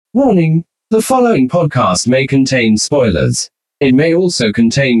Warning, the following podcast may contain spoilers. It may also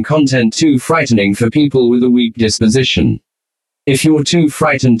contain content too frightening for people with a weak disposition. If you're too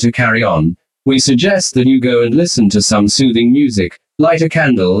frightened to carry on, we suggest that you go and listen to some soothing music, light a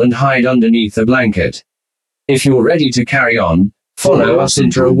candle and hide underneath a blanket. If you're ready to carry on, follow us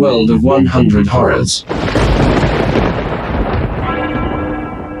into a world of 100 horrors.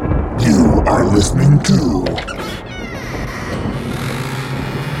 You are listening to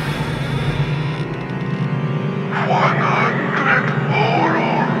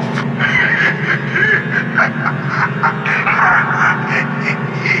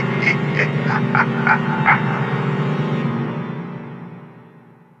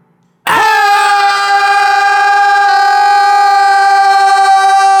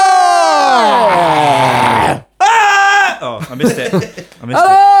I missed it.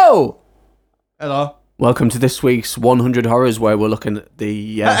 Hello! Hello. Welcome to this week's 100 Horrors, where we're looking at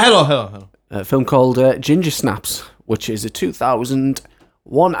the Hello. film called Ginger Snaps, which is a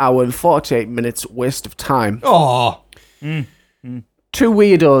 2001 hour and 48 minutes waste of time. Oh. Two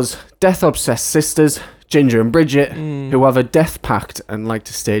weirdos, death-obsessed sisters, Ginger and Bridget, who have a death pact and like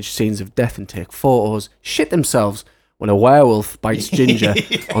to stage scenes of death and take photos, shit themselves when a werewolf bites Ginger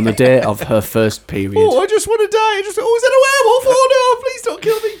on the day of her first period. Oh, I just want to die. Is that a werewolf? Oh no, please don't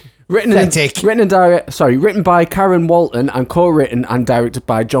kill me. Written by Karen Walton and co-written and directed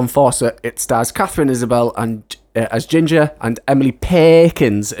by John Fawcett. It stars Catherine Isabel and as Ginger and Emily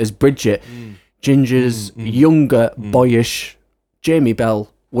Perkins as Bridget. Ginger's younger, boyish Jamie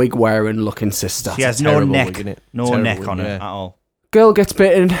Bell wig-wearing looking sister. She has no neck. No neck on her at all. Girl gets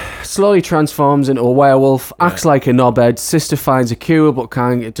bitten, slowly transforms into a werewolf, acts like a knobhead. Sister finds a cure but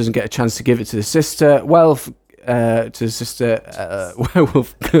doesn't get a chance to give it to the sister. Werewolf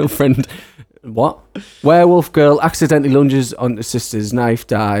girlfriend. What? Werewolf girl accidentally lunges on the sister's knife,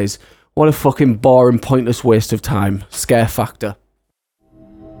 dies. What a fucking boring, pointless waste of time. Scare factor.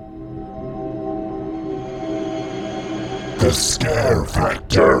 The Scare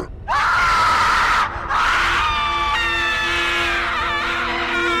Factor.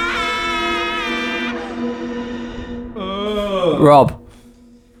 Rob.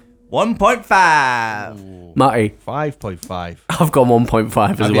 1.5. Matty. 5.5. I've got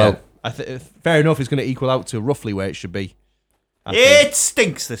 1.5 as well. Fair enough. It's going to equal out to roughly where it should be. It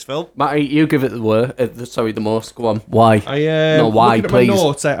stinks, this film. Matty, you give it the most. Go on. Why? Why, please. My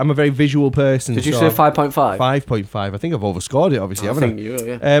notes, I'm a very visual person. Did you say 5.5? 5.5. I think I've overscored it, obviously, haven't I? think you will,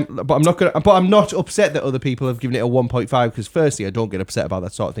 yeah. But I'm not upset that other people have given it a 1.5 because, firstly, I don't get upset about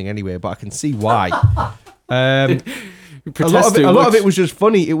that sort of thing anyway. But I can see why. A lot of it was just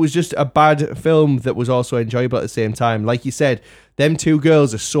funny. It was just a bad film that was also enjoyable at the same time. Like you said, them two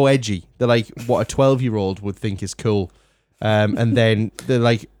girls are so edgy. They're like what a 12-year-old would think is cool. And then they're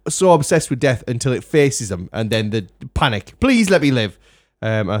like so obsessed with death until it faces them, and then the panic. Please let me live.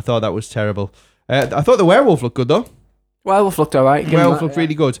 I thought that was terrible. I thought the werewolf looked good though. Werewolf looked alright. Werewolf looked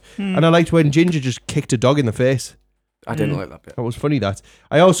really good, and I liked when Ginger just kicked a dog in the face. I didn't like that bit. That was funny. That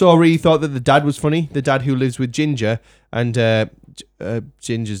I also really thought that the dad was funny. The dad who lives with Ginger and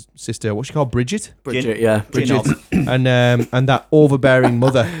Ginger's sister. What's she called? Bridget. Bridget. and that overbearing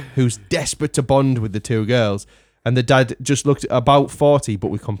mother who's desperate to bond with the two girls. And the dad just looked about 40, but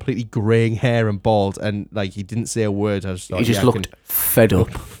with completely greying hair and bald, and like he didn't say a word. He just looked fed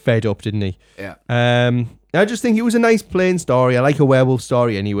up. Fed up, didn't he? Yeah. I just think it was a nice plain story. I like a werewolf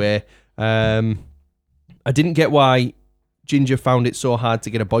story anyway. I didn't get why Ginger found it so hard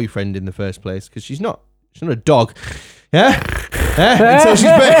to get a boyfriend in the first place, because she's not a dog. Yeah? Until she's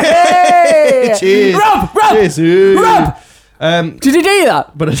Hey! Cheers. Rob! Cheers. Rob! Did he do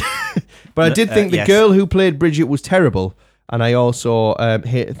that? But I did think the girl who played Bridget was terrible, and I also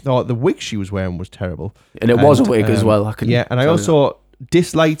thought the wig she was wearing was terrible. And it was a wig as well. And I also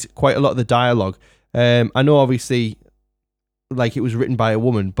disliked quite a lot of the dialogue. I know obviously like it was written by a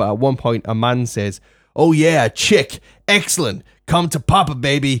woman, but at one point a man says, "Oh yeah, chick, excellent. Come to Papa,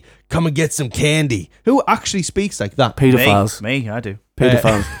 baby. Come and get some candy." Who actually speaks like that? Pedophiles. Me, I do.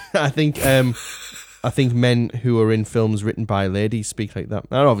 Pedophiles. I think men who are in films written by ladies speak like that.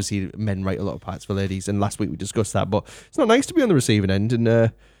 And obviously men write a lot of parts for ladies, and last week we discussed that, but it's not nice to be on the receiving end, and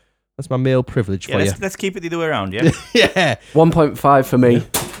that's my male privilege for you. Let's keep it the other way around, yeah? Yeah. 1.5 for me.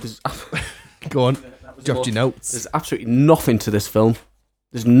 Go on. Dropped your notes. There's absolutely nothing to this film.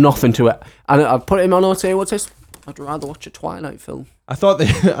 There's nothing to it. And I've put it in my notes here. What's this? I'd rather watch a Twilight film. I thought the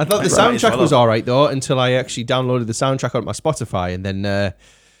soundtrack was all right though, until I actually downloaded the soundtrack on my Spotify, and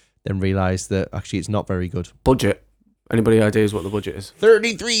then realised that actually it's not very good. Budget. Anybody ideas what the budget is?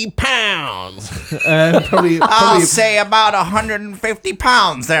 £33. Probably say about 150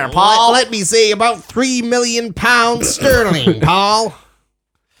 pounds there, Let me say about £3 million sterling, Paul.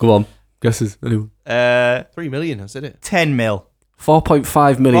 Go on. Guesses. Anyone? 3 million, I said it. 10 mil.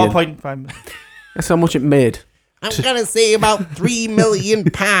 4.5 million. 4.5 mil. That's how much it made. I'm gonna say about £3 million.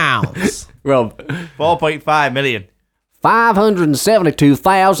 Rob. 4.5 million.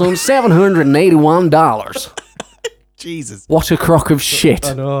 $572,781. Jesus. What a crock of shit.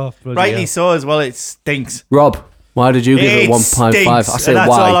 I know. Rightly so as well, it stinks. Rob, why did you give it 1.5? Stinks. I say That's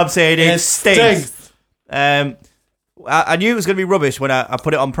why. all I'm saying. It stinks. I knew it was going to be rubbish when I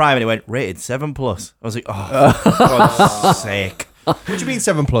put it on Prime and it went rated 7+. I was like, oh, for God's sake. What do you mean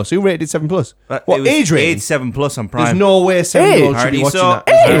 7+? Who rated 7+? What It was age rating? 7+ on Prime. There's no way 7-year-olds should be Apparently watching so. that.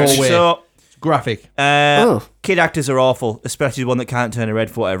 There's Age. no way. So, It's graphic. kid actors are awful, especially the one that can't turn her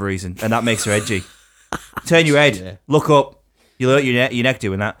head for whatever reason, and that makes her edgy. Turn your head, look up. You'll hurt your neck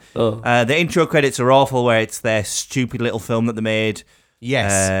doing that. The intro credits are awful, where it's their stupid little film that they made.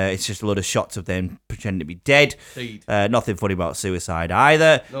 Yes. It's just a load of shots of them pretending to be dead. Nothing funny about suicide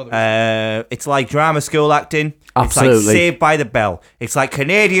either. It's like drama school acting. Absolutely. It's like Saved by the Bell. It's like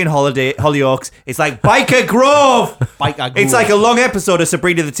Canadian Hollyoaks. It's like Biker Grove. It's like a long episode of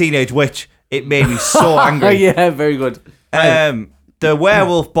Sabrina the Teenage Witch. It made me so angry. Yeah, very good. The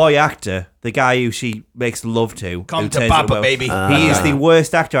werewolf boy actor, the guy who she makes love to, Come who to turns Papa, into a werewolf, baby. he is the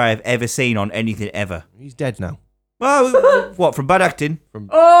worst actor I have ever seen on anything ever. He's dead now. Well, what, from bad acting?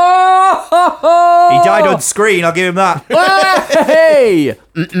 Oh! He died on screen, I'll give him that. Hey!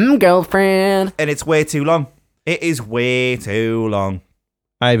 Girlfriend. And it's way too long. It is way too long.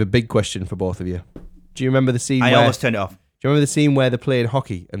 I have a big question for both of you. Do you remember the scene I where... almost turned it off. Do you remember the scene where they're playing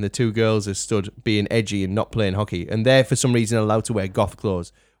hockey and the two girls are stood being edgy and not playing hockey, and they're for some reason allowed to wear goth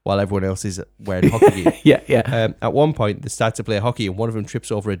clothes while everyone else is wearing hockey gear? Yeah. At one point, they start to play hockey and one of them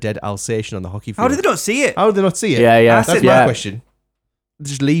trips over a dead Alsatian on the hockey field. How did they not see it? How did they not see it? Yeah. That's my question.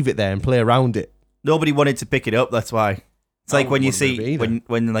 Just leave it there and play around it. Nobody wanted to pick it up, that's why. It's like when you wouldn't have see, either.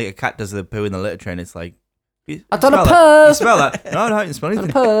 when like a cat does the poo in the litter train, it's like... I done a smell that? poo. You smell that? No, I didn't smell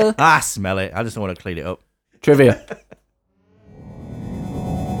anything. Poo. Smell it. I just don't want to clean it up. Trivia.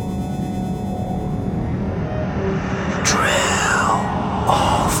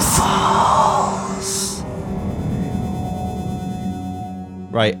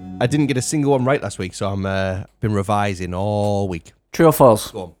 Right, I didn't get a single one right last week, so I'm been revising all week. True or false?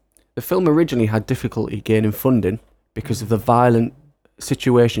 Go on. The film originally had difficulty gaining funding because of the violent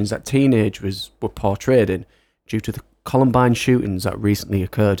situations that teenagers were portrayed in due to the Columbine shootings that recently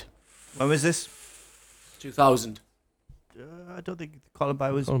occurred. When was this? 2000. I don't think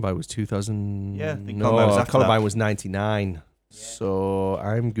Columbine was... Columbine was 2000. Yeah, I think no, Columbine was after Columbine that. was 99. So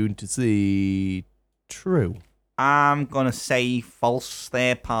I'm going to say true. I'm going to say false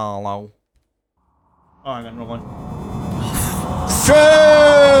there, Paolo. Oh, I got another one.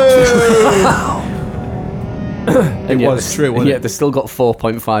 It was true, And wasn't yet it? they still got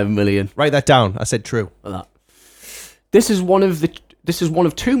 4.5 million. Write that down. I said true. For that. This is one of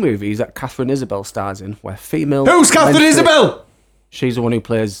two movies that Catherine Isabel stars in, where female. Who's Catherine Isabel? She's the one who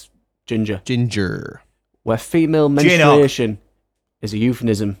plays Ginger. Ginger. Where female Gino. menstruation is a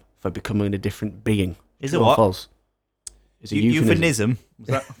euphemism for becoming a different being. Is True it or what? False? Is a euphemism. Euphemism? Was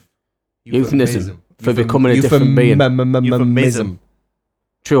that? Euphemism for becoming a different being. Euphemism.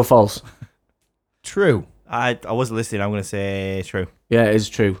 True or false? True. I wasn't listening. I'm going to say true. Yeah, it is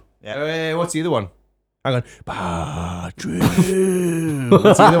true. What's the other one? Hang on. True.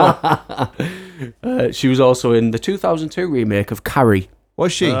 What's the other one? She was also in the 2002 remake of Carrie.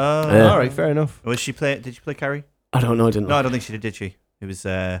 Was she? Yeah. All right, fair enough. Was she play? Did she play Carrie? I don't know. I didn't No, know. I don't think she did she? It was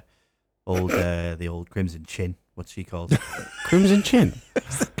the old Crimson Chin. What's she called? Crimson Chin.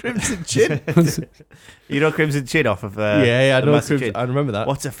 Crimson Chin. You know Crimson Chin off of yeah, I The know. Massive Crimson, Chin? I remember that.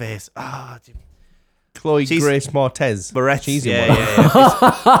 What's her face? Chloe She's- Grace Moretz. Barrett. She's in yeah, one.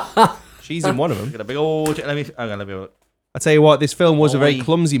 yeah. She's in one of them. Got a big old. Let me have a look. I tell you what, this film was a very Boy.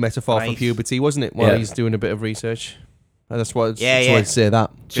 clumsy metaphor for Nice. puberty, wasn't it? While Yeah. he's doing a bit of research. That's what. Yeah, that's yeah. why I'd say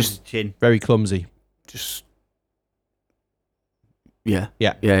that. Just Chin. Very clumsy. Just. Yeah.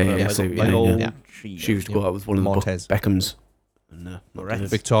 Yeah. Yeah. Like, So, like yeah, old yeah. tree. She used to go out with one of the Montez. Beckhams. And, not Barrett. did it.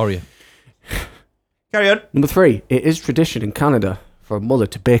 Victoria. Carry on. Number 3. It is tradition in Canada for a mother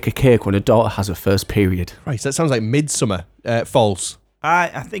to bake a cake when a daughter has her first period. Right, that sounds like Midsummer. False.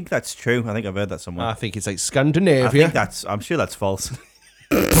 I think that's true. I think I've heard that somewhere. I think it's like I Scandinavia. think I'm sure that's false.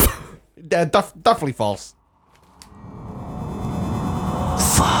 Definitely false.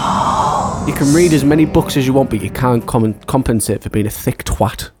 You can read as many books as you want, but you can't compensate for being a thick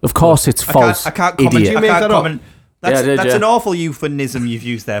twat. Of course, it's false. I can't comment. you I make can't that up? comment. That's, did, that's yeah. an awful euphemism you've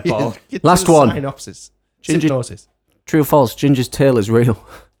used there, Paul. Get to Last the one. Synopsis. Ginger- Synopsis. True or false? Ginger's tail is real.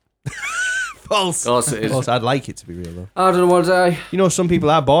 False. False it is. False. I'd like it to be real though. I don't know what I. You know, some people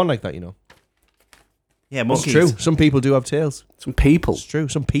are born like that. You know, Yeah, it's monkeys. true. Some people do have tails. Some people. It's true.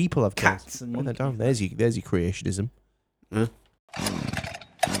 Some people have tails. Cats and Write that monkeys. down. There's your creationism.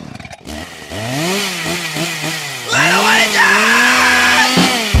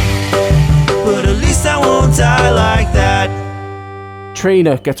 But at least I won't die like that.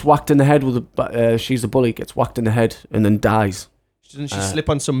 Trina gets whacked in the head with a. She's a bully. Gets whacked in the head and then dies. Doesn't she slip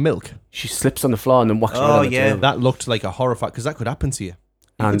on some milk? She slips on the floor and then whacks her Oh, head on the yeah. tail. That looked like a horror fact because that could happen to you.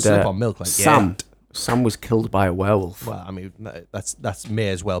 You And could slip on milk like Sam was killed by a werewolf. Well, I mean, that's may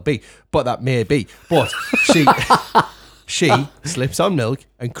as well be, but that may be. But she slips on milk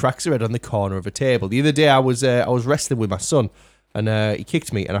and cracks her head on the corner of a table. The other day, I was wrestling with my son, and he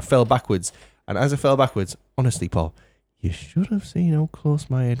kicked me, and I fell backwards. And as I fell backwards, honestly, Paul, you should have seen how close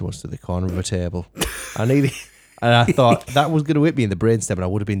my head was to the corner of a table. And I thought that was going to hit me in the brainstem, and I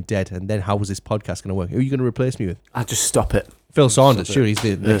would have been dead. And then how was this podcast going to work? Who are you going to replace me with? I just stop it. Phil Saunders, sure, he's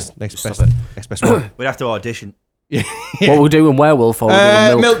the next best one. We'd have to audition. What we're doing, werewolf or we're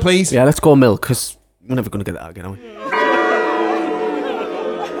doing milk, please. Yeah, let's go milk because we're never going to get that again, are we?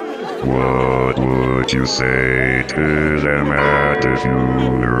 What would you say to them at the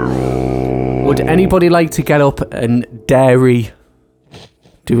funeral? Would anybody like to get up and do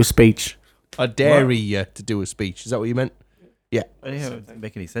a speech? I dare you to do a speech. Is that what you meant? Yeah. It doesn't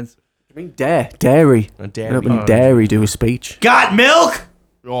make any sense. I mean, dairy. A Get up dairy. and dairy do a speech. Got milk?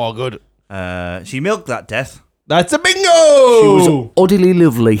 Oh, good. She milked that death. That's a bingo! She was utterly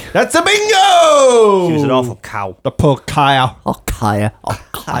lovely. That's a bingo! She was an awful cow. The poor Kaya. Oh, Kaya. Oh,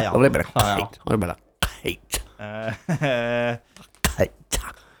 Kaya. Kaya. A little bit of Kate. A little bit of Kate.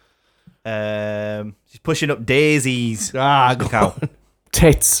 She's pushing up daisies. Ah, The go cow. on.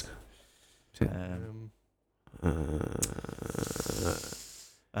 Tits.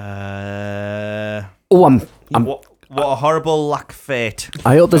 Oh, What a horrible lack of fate.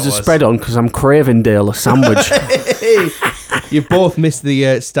 I hope there's That a was. spread on because I'm craving Dale a sandwich. You both missed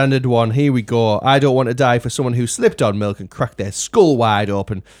the standard one. Here we go. I don't want to die for someone who slipped on milk and cracked their skull wide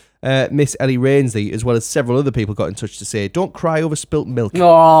open. Miss Ellie Rainsley, as well as several other people, got in touch to say, don't cry over spilt milk.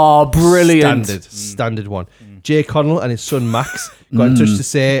 Oh, brilliant. Standard one. Jay Connell and his son Max got in touch to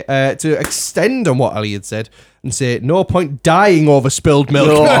say, to extend on what Ali had said and say, no point dying over spilled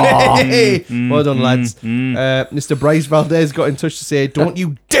milk. Hey! Well done, lads. Mr. Bryce Valdez got in touch to say, don't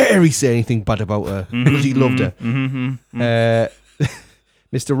you dare say anything bad about her because he loved her.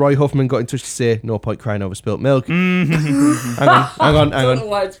 Mr. Roy Huffman got in touch to say, no point crying over spilt milk. Hang on.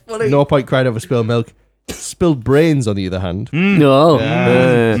 Why it's funny. No point crying over spilled milk. Spilled brains, on the other hand. No.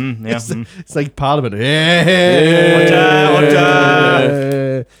 It's like Parliament.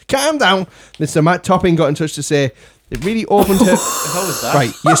 Calm down. Mr. Matt Topping got in touch to say it really opened her. How was that?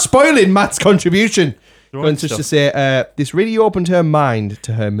 Right, you're spoiling Matt's contribution. Got in touch stuff. to say this really opened her mind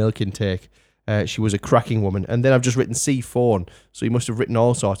to her milk intake. She was a cracking woman. And then I've just written C phone, so you must have written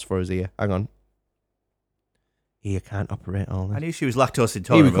all sorts for us here. Hang on. Here, can't operate all that. I knew she was lactose Here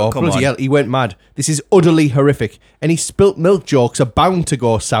intolerant. we go. but Come Bloody on. hell, he went mad. This is utterly horrific. Any spilt milk jokes are bound to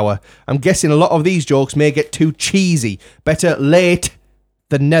go sour. I'm guessing a lot of these jokes may get too cheesy. Better late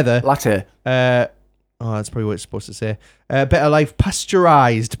than never. Latte. That's probably what it's supposed to say. Better life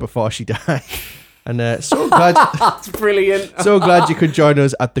pasteurised before she died. And so glad, That's brilliant. so glad you could join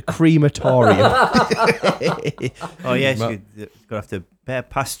us at the crematorium. Oh, yeah, she's going to have to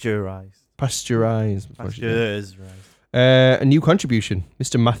pasteurise. Pasteurised. before she died. Pasteurise. A new contribution,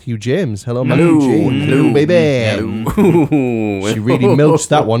 Mr. Matthew James. Hello, Hello. Matthew James. Hello. Baby. She really milked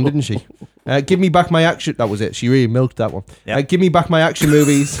that one, didn't she? Give me back my action. That was it. She really milked that one. Yep. Give me back my action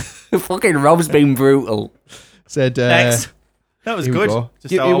movies. Fucking Rob's been brutal. Said. Next. That was here we good. go.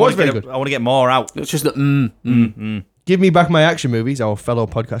 Just It I was wanna very get good. I want to get more out. It's just that. Give me back my action movies. Our fellow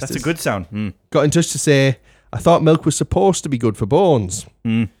podcasters. That's a good sound. Got in touch to say, I thought milk was supposed to be good for bones.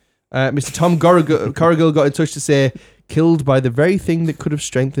 Mr. Tom Corrigal got in touch to say, killed by the very thing that could have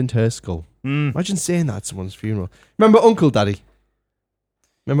strengthened her skull. Imagine saying that at someone's funeral. Remember Uncle Daddy?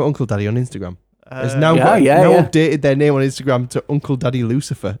 Remember Uncle Daddy on Instagram? Has now updated their name on Instagram to Uncle Daddy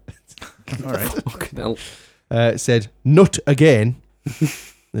Lucifer. All right. Fucking hell. Said, nut again.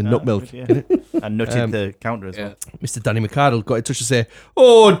 The nut milk. Yeah. And nutted the counter as well. Mr. Danny McCardle got in touch to say,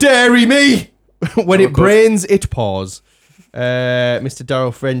 oh, dairy me! When it brains, it paws. Mr.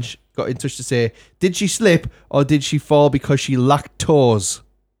 Darryl French got in touch to say, did she slip or did she fall because she lacked toes?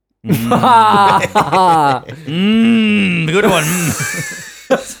 Good one.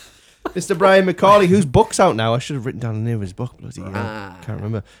 Mr. Brian McCauley, whose book's out now. I should have written down the name of his book. Bloody hell. Can't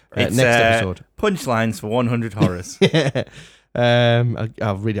remember. It's, next episode. Punchlines for 100 horrors. Yeah.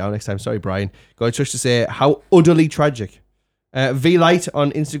 I'll read it out next time. Sorry, Brian. Got in touch to say how utterly tragic. V-Light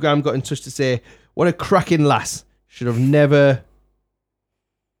on Instagram got in touch to say, what a cracking lass. Should have never...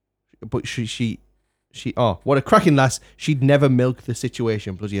 But what a cracking lass. She'd never milk the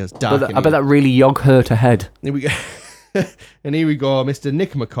situation. Bloody hell, it's dark. I bet that really yog hurt her head. Here we go. And here we go. Mr.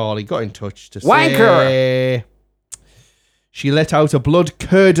 Nick McCauley got in touch to Wanker! say she let out a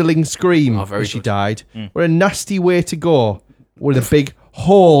blood-curdling scream as she died. What a nasty way to go with a big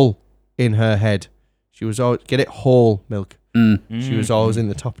hole in her head. She was always... Get it? Whole milk. She was always in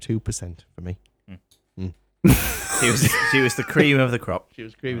the top 2% for me. She was the cream of the crop. She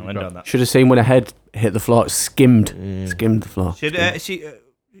was cream of the crop. On that. Should have seen when her head hit the floor. It skimmed the floor. She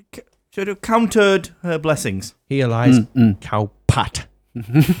should have countered her blessings. Here lies Cow Pat.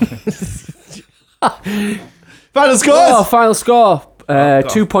 Final scores! Oh, final score.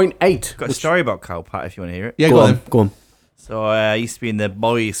 2.8. Got a story about Cow Pat if you want to hear it. Yeah, Go on. So I used to be in the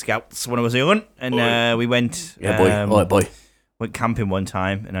Boy Scouts when I was young, and we went. Yeah, boy. Went camping one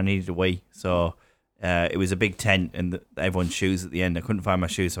time, and I needed a wee. So it was a big tent, and everyone's shoes at the end. I couldn't find my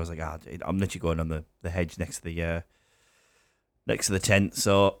shoes, so I was like, I'm literally going on the hedge next to the tent.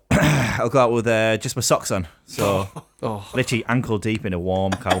 So I'll go out with just my socks on. So literally ankle deep in a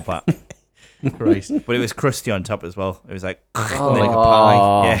warm cow pat. Christ. But it was crusty on top as well. It was like like a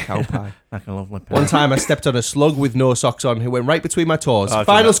pie. Yeah. Cow pie. Like a lovely pie. One time I stepped on a slug with no socks on who went right between my toes. Oh,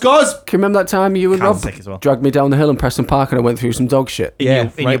 Final scores! Can you remember that time you and Rob Classic as well. dragged me down the hill in Preston Park and I went through some dog shit? In Yeah,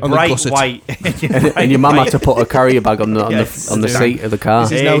 your right on the bright gusset. white. And your mum had to put a carrier bag on the Yes, on the it's seat of the car.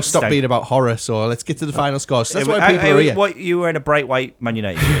 This is now It's stopped stank. being about horror, so let's get to the final scores. That's why people are here. What you were in a bright white Man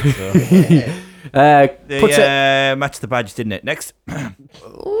United shirt, so. Puts it. Matched the badge, didn't it? Next.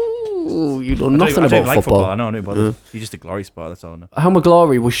 Ooh, you know I nothing don't about like football. I know, no bother. You're just a glory spot, that's all I know. How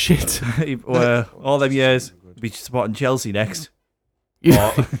Glory was shit. All them years, be supporting Chelsea next.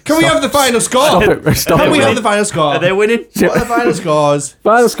 Can we have the final score? Stop Can it, we mate. have the final score? Are they winning? What are the final scores?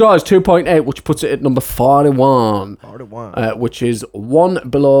 Final score is 2.8, which puts it at number 41. Which is one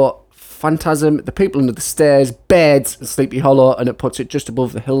below Phantasm, The People Under the Stairs, Beds, and Sleepy Hollow, and it puts it just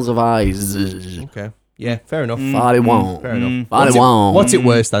above The Hills of Eyes. Okay. Yeah, fair enough. 41. Fair enough. 41. What's it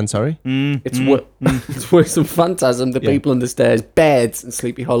worse than, sorry? It's worse than Phantasm, The People Under the Stairs, Beds, and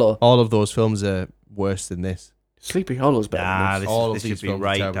Sleepy Hollow. All of those films are worse than this. Sleepy Hollow's better Nah, than this. All this of these should be films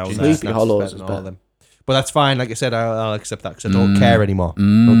right are down terrible. there. Ginger Sleepy Snaps Hollows better is than all better. of them. But that's fine. Like I said, I'll accept that because I don't care anymore.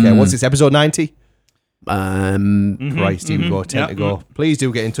 Okay, what's this, episode 90? Christ, here we go, 10 to go. Please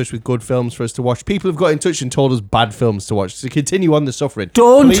do get in touch with good films for us to watch. People have got in touch and told us bad films to watch. So continue on the suffering.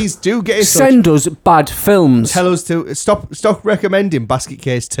 Please do get in touch. Send us bad films. Tell us to stop recommending Basket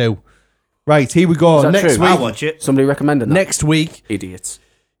Case 2. Right, here we go. Is that Next true? I'll week. watch it. Somebody recommended that. Next week, Idiots.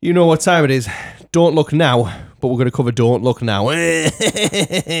 you know what time it is. Don't Look Now, but we're going to cover Don't Look Now.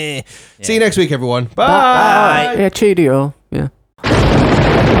 See you next week, everyone. Bye. Yeah, cheerio. Yeah.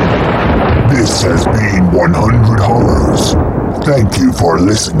 This has been 100 Horrors. Thank you for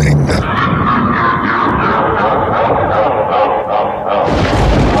listening.